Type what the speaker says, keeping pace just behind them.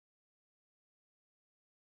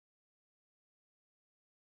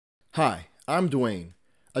Hi, I'm Dwane,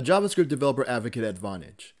 a JavaScript Developer Advocate at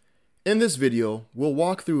Vonage. In this video, we'll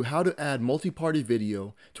walk through how to add multi-party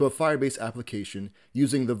video to a Firebase application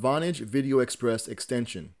using the Vonage Video Express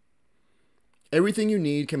extension. Everything you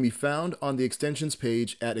need can be found on the extensions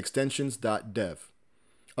page at extensions.dev.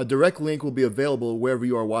 A direct link will be available wherever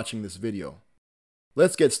you are watching this video.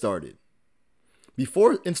 Let's get started.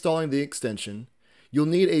 Before installing the extension, you'll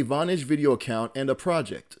need a Vonage Video account and a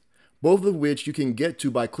project, both of which you can get to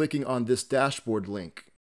by clicking on this dashboard link.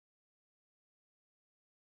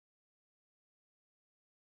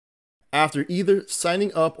 After either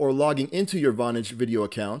signing up or logging into your Vonage Video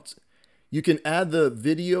account, you can add the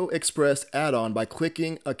Video Express add-on by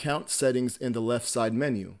clicking Account Settings in the left side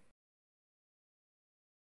menu,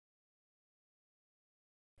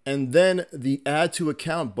 and then the Add to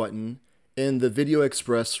Account button in the Video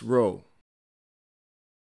Express row.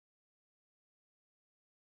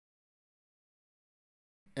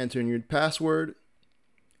 Enter in your password,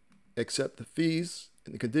 accept the fees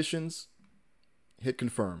and the conditions, hit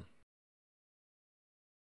confirm.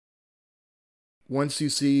 Once you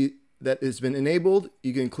see that it's been enabled,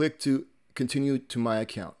 you can click to continue to my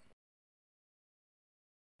account.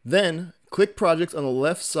 Then click Projects on the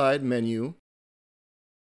left side menu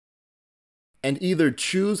and either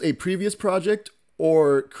choose a previous project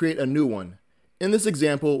or create a new one. In this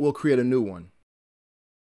example, we'll create a new one.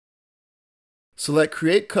 Select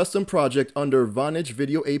Create Custom Project under Vonage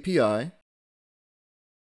Video API,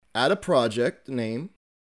 add a project name,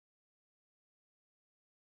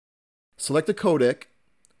 select a codec,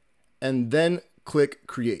 and then click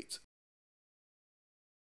Create.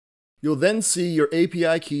 You'll then see your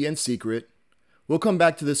API key and secret. We'll come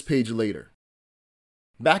back to this page later.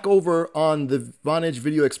 Back over on the Vonage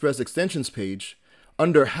Video Express extensions page,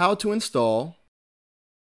 under How to Install,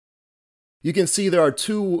 you can see there are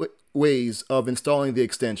two ways of installing the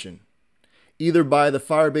extension, either by the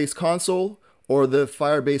Firebase console or the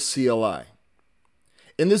Firebase CLI.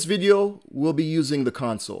 In this video, we'll be using the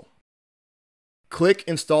console. Click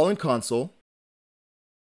Install in Console.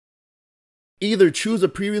 Either choose a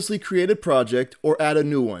previously created project or add a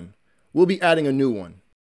new one. We'll be adding a new one.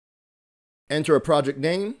 Enter a project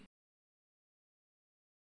name,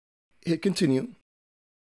 hit Continue,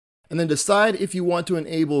 and then decide if you want to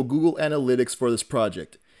enable Google Analytics for this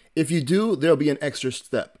project. If you do, there'll be an extra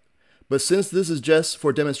step. But since this is just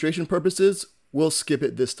for demonstration purposes, we'll skip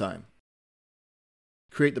it this time.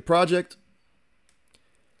 Create the project.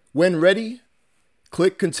 When ready,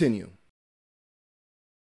 click Continue.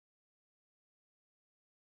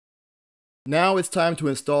 Now it's time to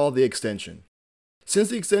install the extension. Since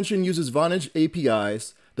the extension uses Vonage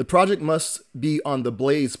APIs, the project must be on the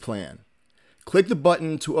Blaze plan. Click the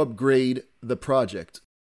button to upgrade the project.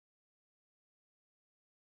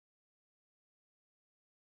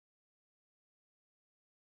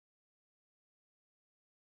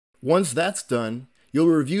 Once that's done, you'll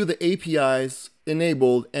review the APIs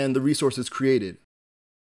enabled and the resources created.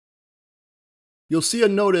 You'll see a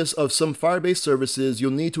notice of some Firebase services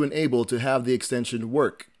you'll need to enable to have the extension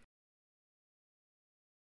work.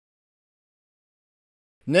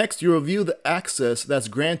 Next, you'll review the access that's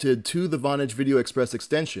granted to the Vonage Video Express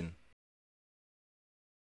extension.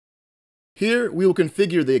 Here, we will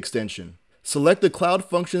configure the extension. Select the Cloud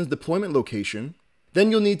Functions deployment location. Then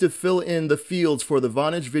you'll need to fill in the fields for the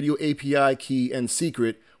Vonage Video API key and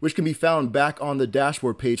secret, which can be found back on the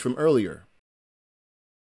dashboard page from earlier.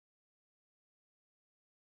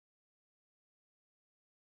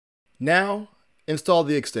 Now, install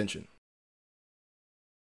the extension.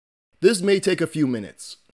 This may take a few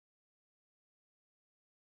minutes.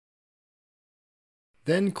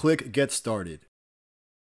 Then click Get Started.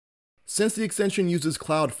 Since the extension uses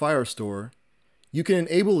Cloud Firestore, you can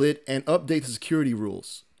enable it and update the security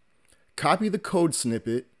rules. Copy the code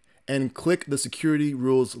snippet and click the security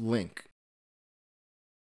rules link.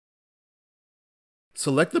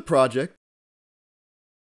 Select the project,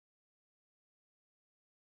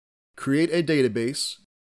 create a database,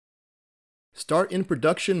 start in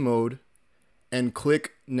production mode, and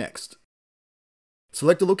click Next.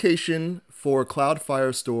 Select a location for Cloud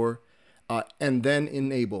Firestore and then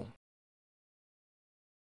enable.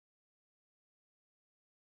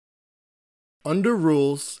 Under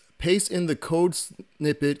Rules, paste in the code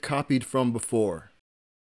snippet copied from before.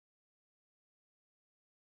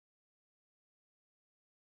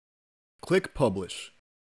 Click Publish.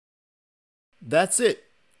 That's it.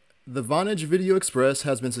 The Vonage Video Express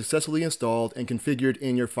has been successfully installed and configured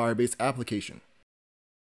in your Firebase application.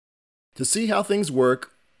 To see how things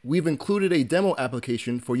work, we've included a demo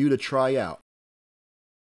application for you to try out.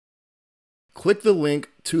 Click the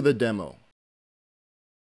link to the demo.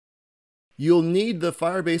 You'll need the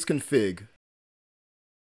Firebase config.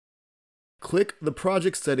 Click the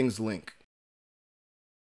Project Settings link.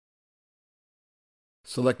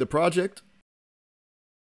 Select the project.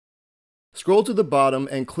 Scroll to the bottom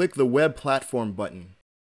and click the Web Platform button.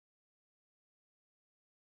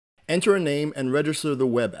 Enter a name and register the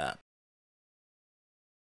web app.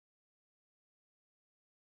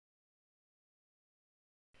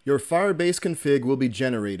 Your Firebase config will be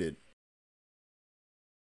generated.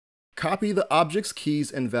 Copy the object's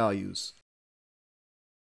keys and values.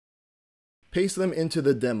 Paste them into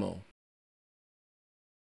the demo.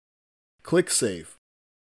 Click Save.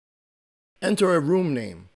 Enter a room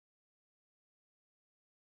name.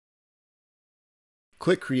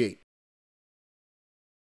 Click Create.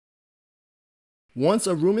 Once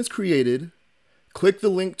a room is created, click the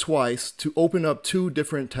link twice to open up two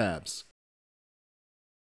different tabs.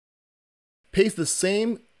 Paste the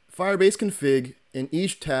same Firebase config in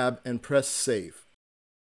each tab and press Save.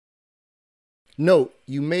 Note,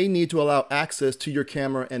 you may need to allow access to your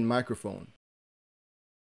camera and microphone.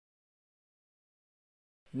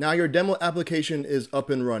 Now your demo application is up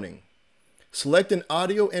and running. Select an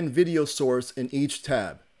audio and video source in each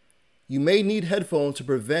tab. You may need headphones to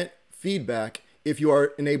prevent feedback if you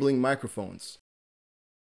are enabling microphones.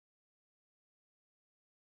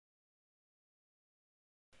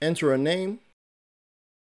 Enter a name.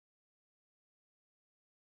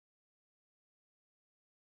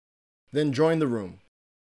 Then join the room.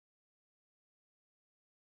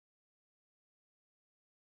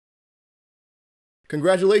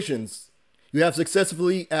 Congratulations! You have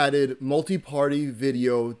successfully added multi-party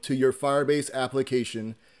video to your Firebase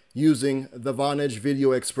application using the Vonage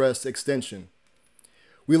Video Express extension.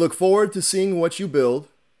 We look forward to seeing what you build.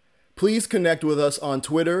 Please connect with us on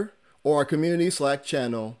Twitter or our community Slack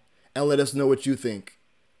channel and let us know what you think.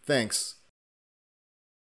 Thanks.